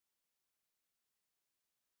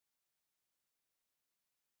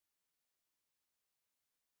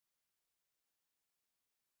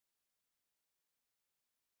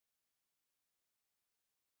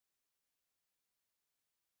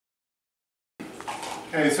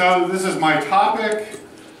Okay, so this is my topic.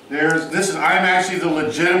 I'm actually the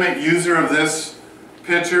legitimate user of this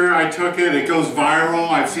picture. I took it. It goes viral.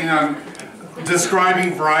 I've seen it on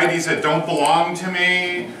describing varieties that don't belong to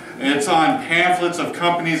me. It's on pamphlets of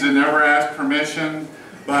companies that never asked permission.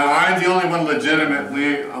 But I'm the only one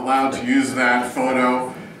legitimately allowed to use that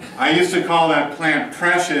photo. I used to call that plant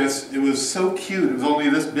precious. It was so cute. It was only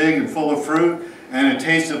this big and full of fruit, and it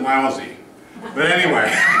tasted lousy. But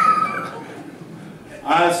anyway.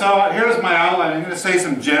 So here's my outline. I'm going to say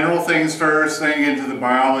some general things first, then get into the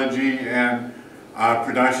biology and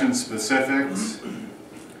production specifics.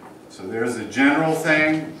 So there's the general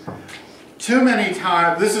thing. Too many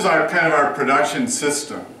times, this is kind of our production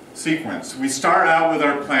sequence. We start out with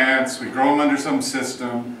our plants, we grow them under some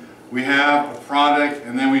system, we have a product,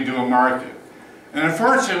 and then we do a market. And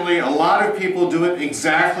unfortunately, a lot of people do it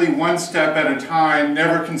exactly one step at a time,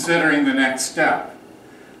 never considering the next step.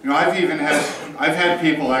 You know, I've had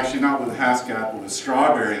people, actually not with Haskap, but with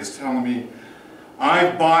strawberries, telling me,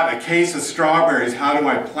 I've bought a case of strawberries, how do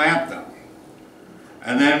I plant them?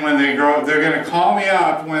 And then when they grow, they're going to call me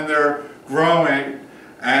up when they're growing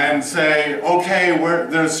and say, okay,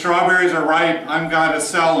 the strawberries are ripe, I'm going to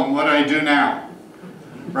sell them, what do I do now?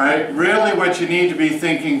 Right? Really what you need to be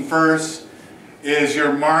thinking first is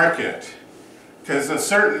your market. Because a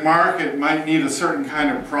certain market might need a certain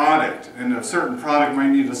kind of product, and a certain product might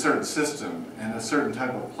need a certain system and a certain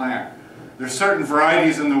type of plant. There's certain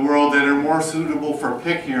varieties in the world that are more suitable for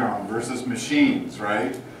pick your own versus machines,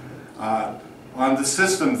 right? On the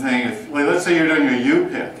system thing, let's say you're doing a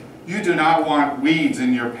U-pick, you do not want weeds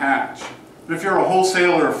in your patch. But if you're a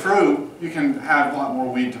wholesaler of fruit, you can have a lot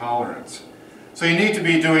more weed tolerance. So you need to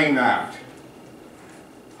be doing that.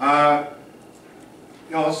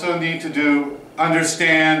 You also need to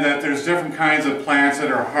understand that there's different kinds of plants that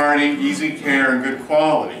are hardy, easy care, and good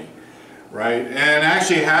quality, right? And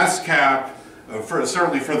actually Haskap,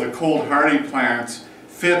 certainly for the cold hardy plants,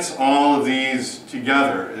 fits all of these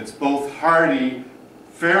together. It's both hardy,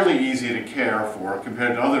 fairly easy to care for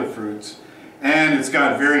compared to other fruits, and it's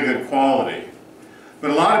got very good quality. But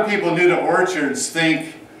a lot of people new to orchards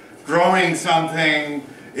think growing something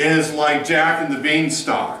is like Jack and the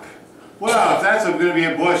Beanstalk. Well, if that's going to be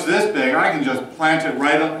a bush this big, I can just plant it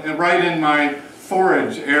right in my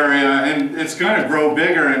forage area, and it's going to grow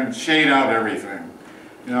bigger and shade out everything.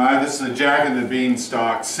 You know, this is the Jack and the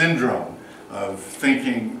Beanstalk syndrome of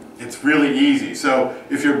thinking it's really easy. So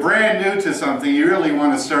if you're brand new to something, you really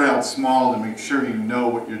want to start out small to make sure you know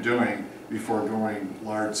what you're doing before going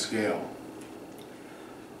large scale.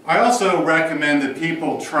 I also recommend that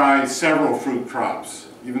people try several fruit crops.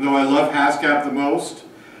 Even though I love Haskap the most,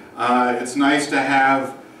 it's nice to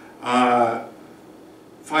have,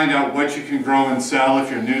 find out what you can grow and sell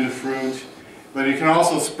if you're new to fruit, but you can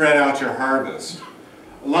also spread out your harvest.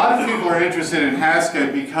 A lot of people are interested in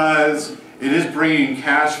Haskap because it is bringing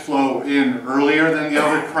cash flow in earlier than the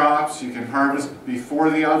other crops. You can harvest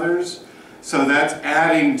before the others, so that's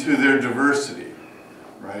adding to their diversity,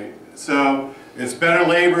 right? So it's better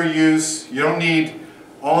labor use. You don't need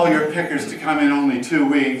all your pickers to come in only 2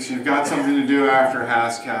 weeks. You've got something to do after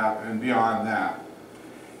Haskap and beyond that.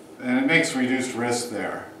 And it makes reduced risk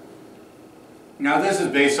there. Now this is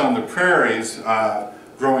based on the prairies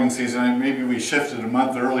growing season, and maybe we shifted a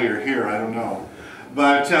month earlier here, I don't know.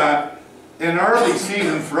 But in early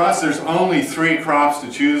season for us there's only 3 crops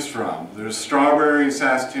to choose from. There's strawberries,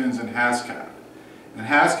 Saskatoons, and Haskap. And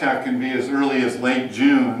Haskap can be as early as late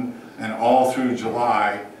June and all through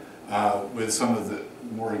July with some of the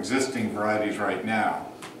more existing varieties right now.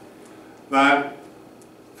 But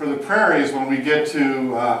for the prairies, when we get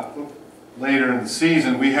to later in the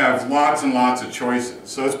season, we have lots and lots of choices.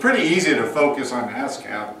 So it's pretty easy to focus on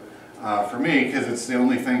Haskap for me because it's the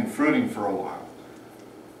only thing fruiting for a while.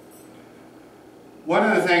 One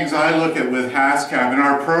of the things I look at with Haskap, and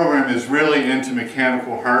our program is really into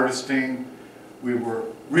mechanical harvesting. We were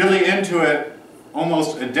really into it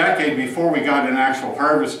almost a decade before we got an actual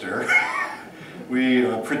harvester. We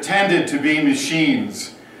pretended to be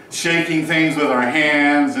machines, shaking things with our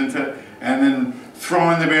hands and then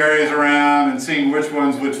throwing the berries around and seeing which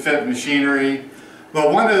ones would fit machinery.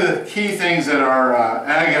 But one of the key things that our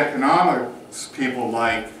ag economics people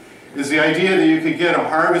like is the idea that you could get a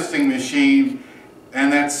harvesting machine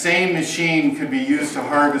and that same machine could be used to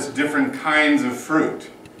harvest different kinds of fruit.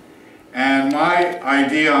 And my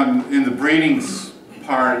idea in the breeding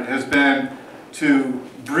part has been to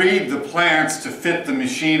breed the plants to fit the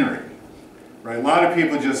machinery. Right? A lot of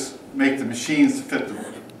people just make the machines to fit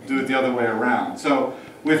do it the other way around. So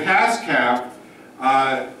with Haskap,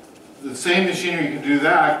 the same machinery can do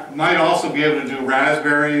that, might also be able to do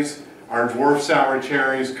raspberries, are dwarf sour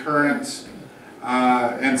cherries, currants,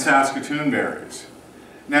 and Saskatoon berries.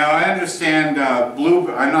 Now I understand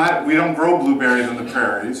we don't grow blueberries on the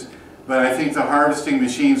prairies, but I think the harvesting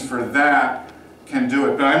machines for that can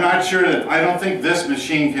do it. But I'm not sure I don't think this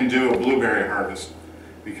machine can do a blueberry harvest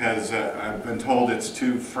because I've been told it's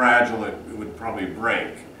too fragile, it would probably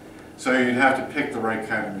break. So you'd have to pick the right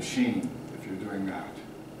kind of machine if you're doing that.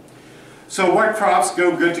 So what crops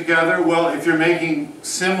go good together? Well, if you're making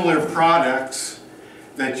similar products,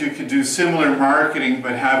 that you could do similar marketing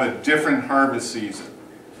but have a different harvest season.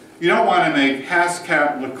 You don't want to make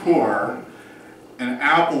Haskap liqueur and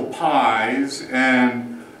apple pies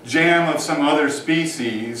and jam of some other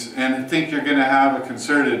species and think you're going to have a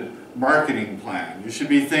concerted marketing plan. You should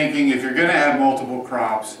be thinking, if you're going to have multiple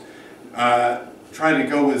crops, try to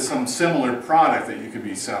go with some similar product that you could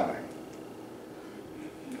be selling.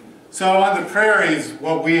 So on the prairies,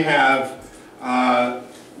 what we have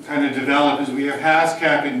kind of developed is we have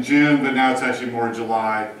Haskap in June, but now it's actually more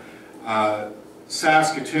July.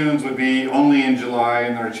 Saskatoons would be only in July,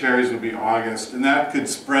 and our cherries would be August, and that could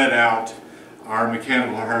spread out our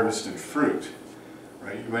mechanical harvested fruit.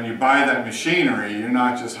 Right? When you buy that machinery, you're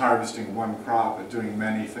not just harvesting one crop, but doing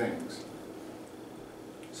many things.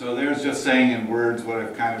 So there's just saying in words what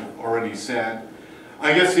I've kind of already said.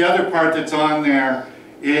 I guess the other part that's on there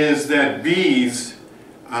is that bees,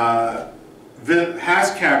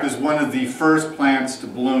 Haskap is one of the first plants to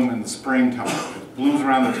bloom in the springtime. It blooms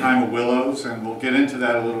around the time of willows, and we'll get into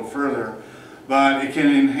that a little further. But it can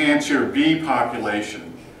enhance your bee population.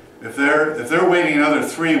 If they're waiting another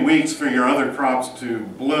 3 weeks for your other crops to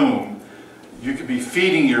bloom, you could be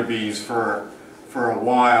feeding your bees for a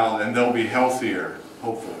while, and they'll be healthier,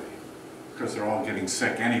 hopefully. Because they're all getting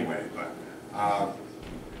sick anyway. But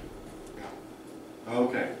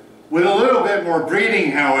okay. With a little bit more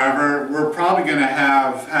breeding, however, we're probably going to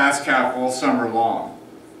have Haskap all summer long.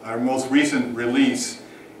 Our most recent release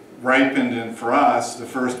ripened for us the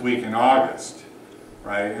first week in August,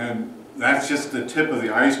 right? And that's just the tip of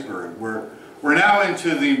the iceberg. We're now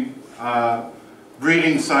into the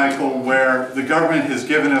breeding cycle where the government has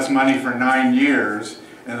given us money for 9 years,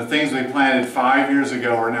 and the things we planted 5 years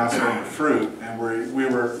ago are now starting to fruit, and we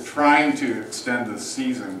were trying to extend the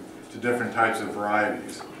season to different types of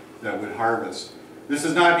varieties that would harvest. This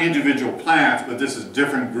is not individual plants, but this is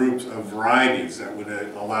different groups of varieties that would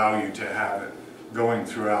allow you to have it going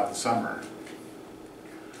throughout the summer.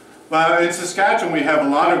 But in Saskatchewan, we have a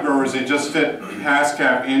lot of growers that just fit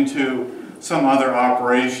Haskap into some other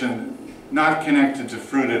operation, not connected to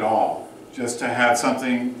fruit at all, just to have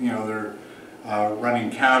something, you know, they're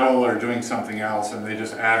running cattle or doing something else, and they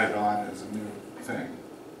just add it on as a new thing.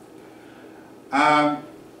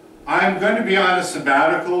 I'm going to be on a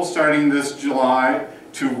sabbatical starting this July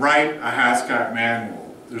to write a Haskap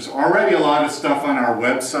manual. There's already a lot of stuff on our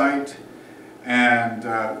website, and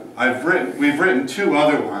we've written 2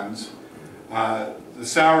 other ones, the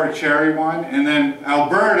sour cherry one, and then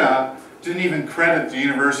Alberta didn't even credit the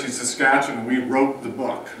University of Saskatchewan. We wrote the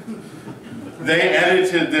book. They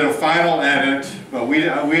did a final edit, but we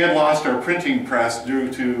had lost our printing press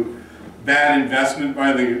due to bad investment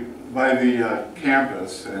by the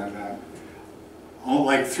campus, and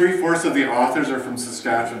like 3/4 of the authors are from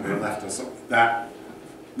Saskatchewan. They left us that.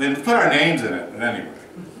 They put our names in it, but anyway.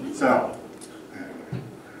 So, anyway.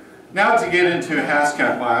 Now to get into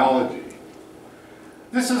Haskap biology.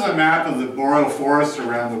 This is a map of the boreal forests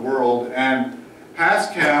around the world, and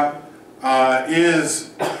Haskap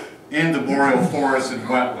is in the boreal forests and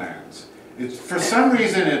wetlands. For some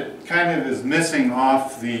reason, it kind of is missing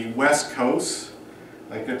off the west coast.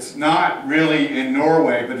 Like, it's not really in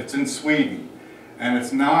Norway, but it's in Sweden. And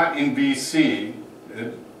it's not in BC.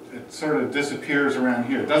 It sort of disappears around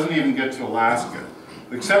here. It doesn't even get to Alaska.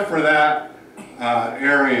 Except for that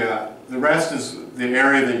area, the rest is the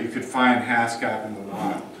area that you could find Haskap in the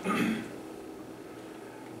wild.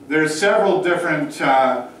 There's several different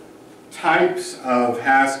types of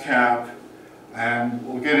Haskap, and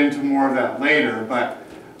we'll get into more of that later, but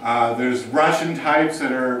there's Russian types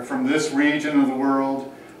that are from this region of the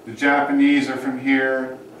world. The Japanese are from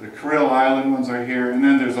here. The Kuril Island ones are here. And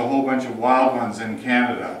then there's a whole bunch of wild ones in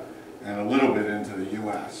Canada and a little bit into the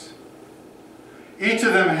US. Each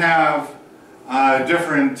of them have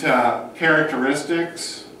different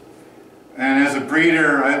characteristics. And as a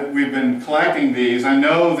breeder, we've been collecting these. I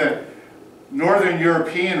know that Northern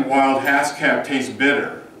European wild Haskap tastes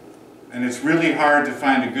bitter. And it's really hard to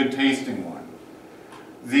find a good tasting one.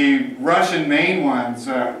 The Russian Maine ones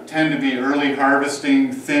tend to be early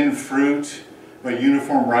harvesting, thin fruit, but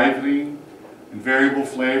uniform ripening and variable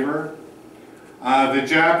flavor. The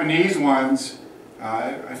Japanese ones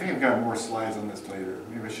I think I've got more slides on this later.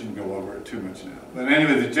 Maybe I shouldn't go over it too much now. But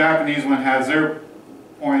anyway, the Japanese one has their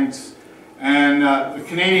points, and the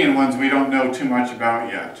Canadian ones we don't know too much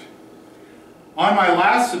about yet. On my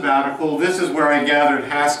last sabbatical, this is where I gathered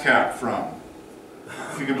Haskap from.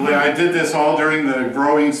 If you can believe, I did this all during the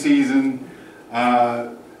growing season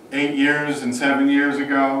 8 years and 7 years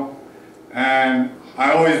ago, and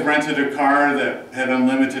I always rented a car that had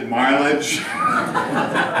unlimited mileage.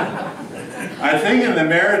 I think in the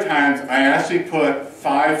Maritimes, I actually put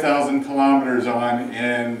 5,000 kilometers on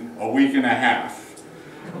in a week and a half.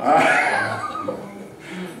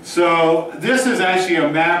 So this is actually a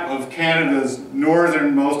map of Canada's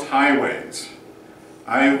northernmost highways.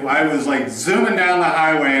 I was like zooming down the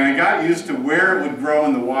highway, and I got used to where it would grow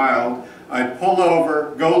in the wild. I'd pull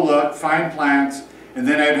over, go look, find plants, and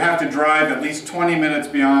then I'd have to drive at least 20 minutes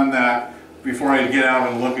beyond that before I'd get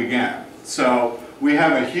out and look again. So we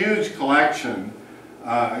have a huge collection.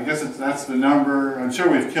 I guess that's the number. I'm sure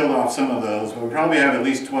we've killed off some of those, but we probably have at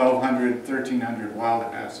least 1,200, 1,300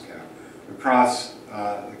 wild Haskap across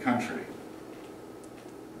the country.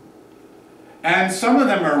 And some of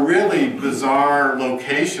them are really bizarre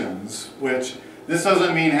locations, which this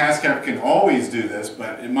doesn't mean Haskap can always do this,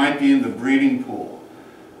 but it might be in the breeding pool.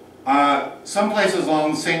 Some places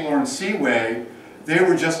along the St. Lawrence Seaway, they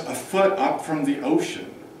were just a foot up from the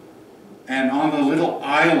ocean and on a little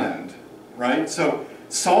island, right? So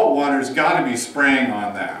salt water's got to be spraying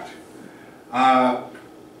on that.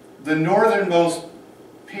 The northernmost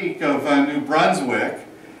peak of New Brunswick,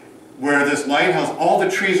 where this lighthouse, all the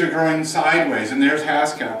trees are growing sideways, and there's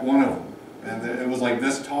Haskap, one of them, and it was like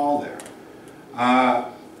this tall there.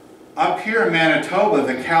 Up here in Manitoba,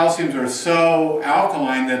 the calciums are so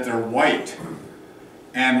alkaline that they're white,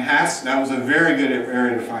 and that was a very good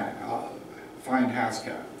area to find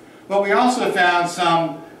Haskap. But we also found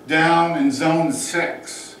some down in Zone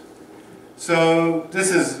 6. So this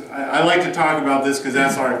is, I like to talk about this because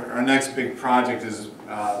that's our next big project, is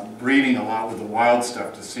breeding a lot with the wild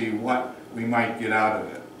stuff to see what we might get out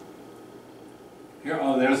of it. Here,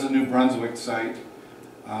 oh, there's the New Brunswick site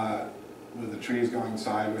with the trees going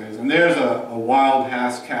sideways. And there's a wild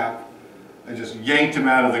Haskap. I just yanked him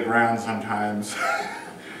out of the ground sometimes.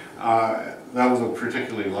 That was a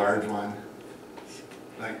particularly large one.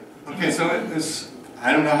 Like, okay, so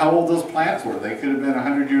I don't know how old those plants were. They could have been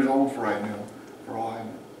 100 years old for all I know.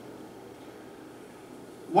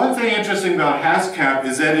 One thing interesting about Haskap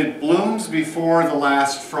is that it blooms before the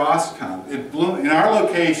last frost comes. It in our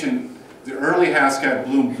location, the early Haskap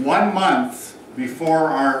bloomed 1 month before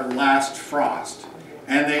our last frost.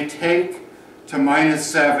 And they take to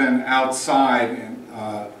 -7 outside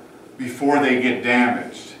before they get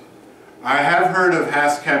damaged. I have heard of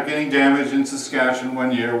Haskap getting damaged in Saskatchewan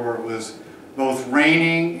one year where it was both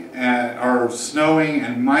raining or snowing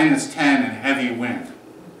and -10 and heavy wind.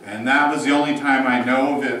 And that was the only time I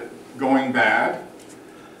know of it going bad.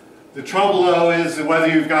 The trouble though is whether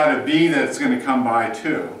you've got a bee that's going to come by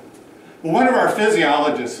too. Well, one of our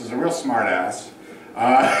physiologists is a real smart ass.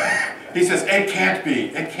 He says it can't be,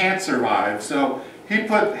 it can't survive. So he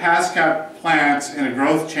put Haskap plants in a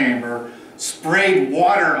growth chamber, sprayed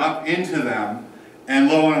water up into them, and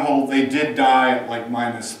lo and behold, they did die at like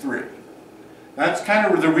 -3. That's kind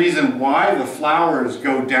of the reason why the flowers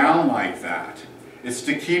go down like that. It's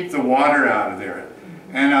to keep the water out of there.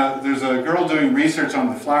 And there's a girl doing research on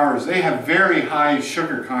the flowers. They have very high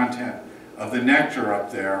sugar content of the nectar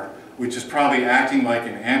up there, which is probably acting like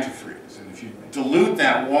an antifreeze. And if you dilute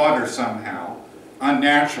that water somehow,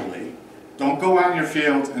 unnaturally, don't go out in your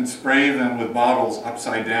fields and spray them with bottles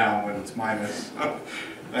upside down when it's minus.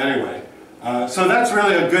 Anyway, so that's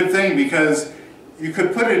really a good thing because you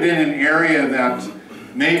could put it in an area that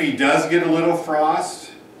maybe does get a little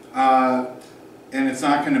frost, and it's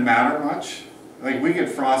not going to matter much. Like we get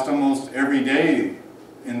frost almost every day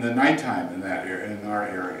in the nighttime in that area, in our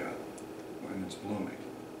area, when it's blooming.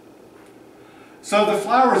 So the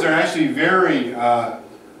flowers are actually very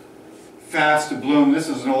fast to bloom. This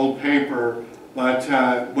is an old paper, but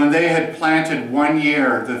when they had planted 1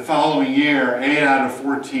 year, the following year, 8 out of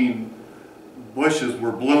 14 bushes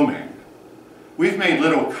were blooming. We've made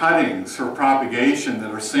little cuttings for propagation that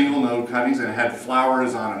are single node cuttings and had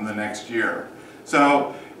flowers on them the next year.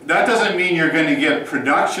 So that doesn't mean you're going to get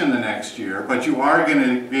production the next year, but you are going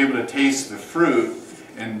to be able to taste the fruit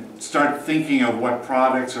and start thinking of what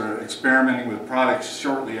products or experimenting with products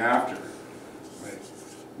shortly after. Right.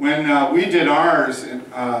 When we did ours,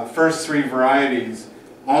 first 3 varieties,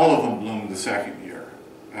 all of them bloomed the second year,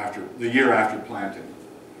 the year after planting.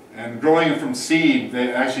 And growing it from seed,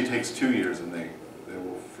 it actually takes 2 years and they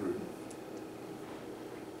will fruit.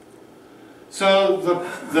 So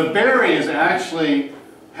the berry is actually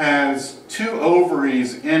has 2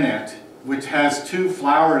 ovaries in it, which has 2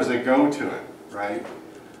 flowers that go to it, right?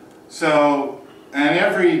 So, and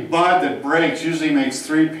every bud that breaks usually makes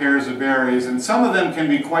 3 pairs of berries, and some of them can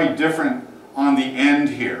be quite different on the end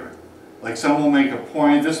here. Like some will make a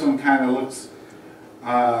point. This one kind of looks,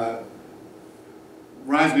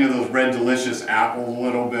 reminds me of those Red Delicious apples a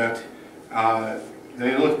little bit.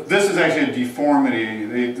 They look. This is actually a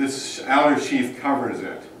deformity. This outer sheath covers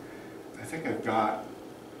it. I think I've got.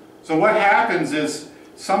 So what happens is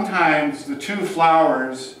sometimes the 2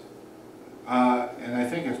 flowers, and I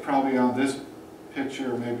think it's probably on this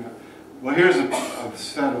picture, maybe not. Well, here's a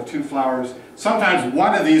set of 2 flowers. Sometimes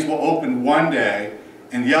one of these will open one day,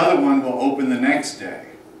 and the other one will open the next day.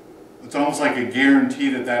 It's almost like a guarantee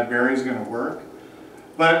that that berry is going to work.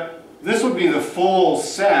 But this would be the full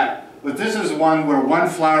set. But this is one where one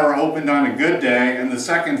flower opened on a good day and the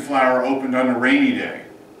second flower opened on a rainy day.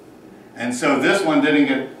 And so this one didn't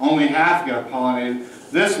get, only half got pollinated.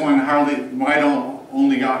 This one might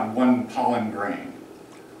only gotten 1 pollen grain.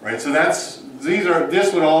 Right? So this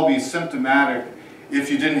would all be symptomatic if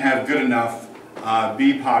you didn't have good enough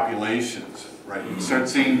bee populations. Right? You start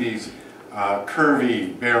seeing these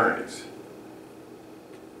curvy berries.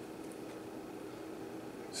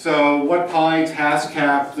 So what pollinates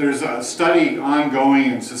Haskap? There's a study ongoing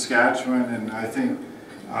in Saskatchewan, and I think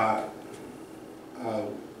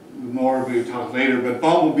more we talk later, but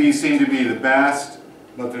bumblebees seem to be the best,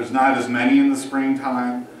 but there's not as many in the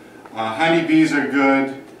springtime. Honeybees are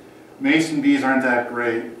good. Mason bees aren't that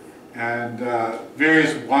great, and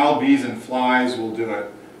various wild bees and flies will do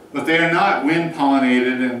it. But they are not wind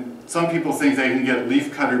pollinated, and some people think they can get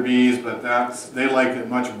leafcutter bees, but they like it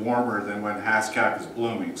much warmer than when Haskap is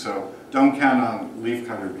blooming. So don't count on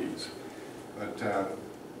leafcutter bees. But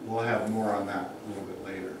we'll have more on that a little bit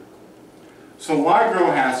later. So why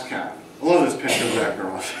grow Haskap? I love this picture of that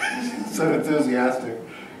girl. So enthusiastic.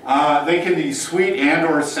 They can be sweet and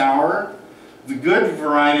or sour. The good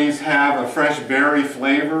varieties have a fresh berry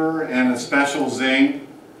flavor and a special zing.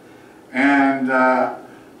 And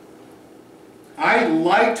I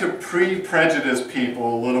like to pre-prejudice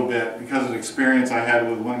people a little bit because of the experience I had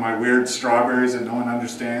with one of my weird strawberries that no one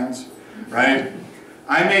understands, right?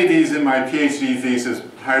 I made these in my PhD thesis,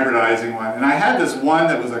 hybridizing one, and I had this one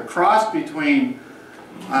that was a cross between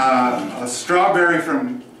a strawberry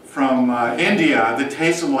from India that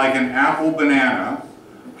tasted like an apple banana,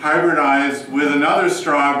 hybridized with another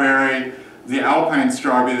strawberry, the alpine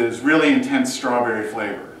strawberry, that is really intense strawberry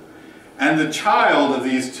flavor. And the child of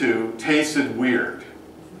these 2 tasted weird.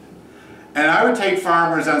 And I would take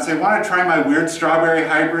farmers and say, want to try my weird strawberry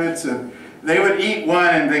hybrids? And they would eat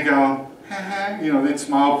one and they go, ha, you know, they'd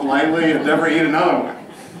smile politely and never eat another one.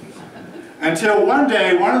 Until one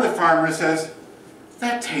day, one of the farmers says,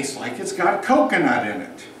 that tastes like it's got coconut in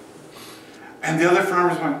it. And the other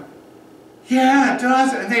farmers went, yeah, it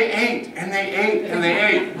does. And they ate, and they ate, and they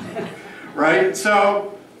ate. Right?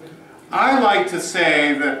 So I like to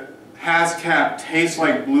say that Haskap tastes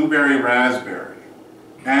like blueberry raspberry.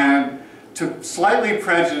 And to slightly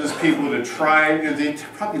prejudice people to try, they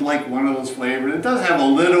probably like one of those flavors. It does have a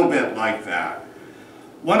little bit like that.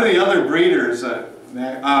 One of the other breeders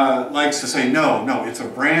likes to say, no, it's a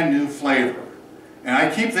brand new flavor. And I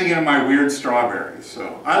keep thinking of my weird strawberries.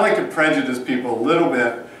 So I like to prejudice people a little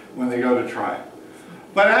bit when they go to try it.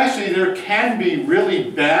 But actually there can be really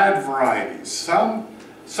bad varieties.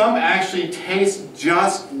 Some actually taste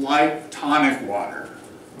just like tonic water.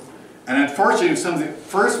 And unfortunately, some of the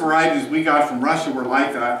first varieties we got from Russia were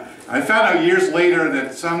like that. I found out years later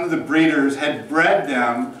that some of the breeders had bred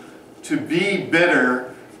them to be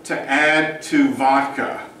bitter to add to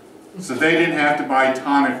vodka. So they didn't have to buy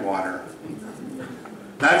tonic water.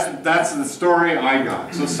 That's the story I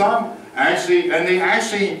got. So some actually, and they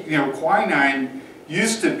actually, you know, quinine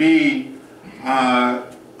used to be a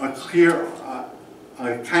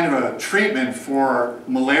kind of a treatment for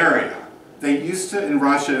malaria. They used to, in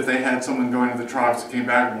Russia, if they had someone going to the tropics that came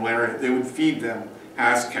back with malaria, they would feed them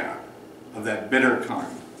Haskap of that bitter kind.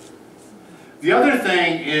 The other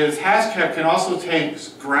thing is Haskap can also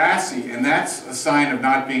taste grassy, and that's a sign of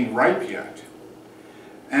not being ripe yet.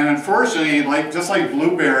 And unfortunately, just like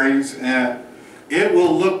blueberries, it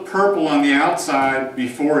will look purple on the outside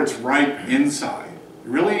before it's ripe inside.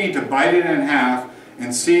 You really need to bite it in half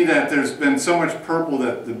and see that there's been so much purple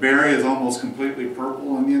that the berry is almost completely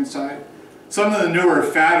purple on the inside. Some of the newer,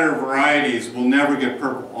 fatter varieties will never get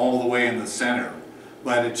purple all the way in the center,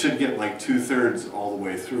 but it should get like 2/3 all the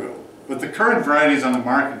way through. But the current varieties on the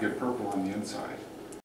market get purple on the inside.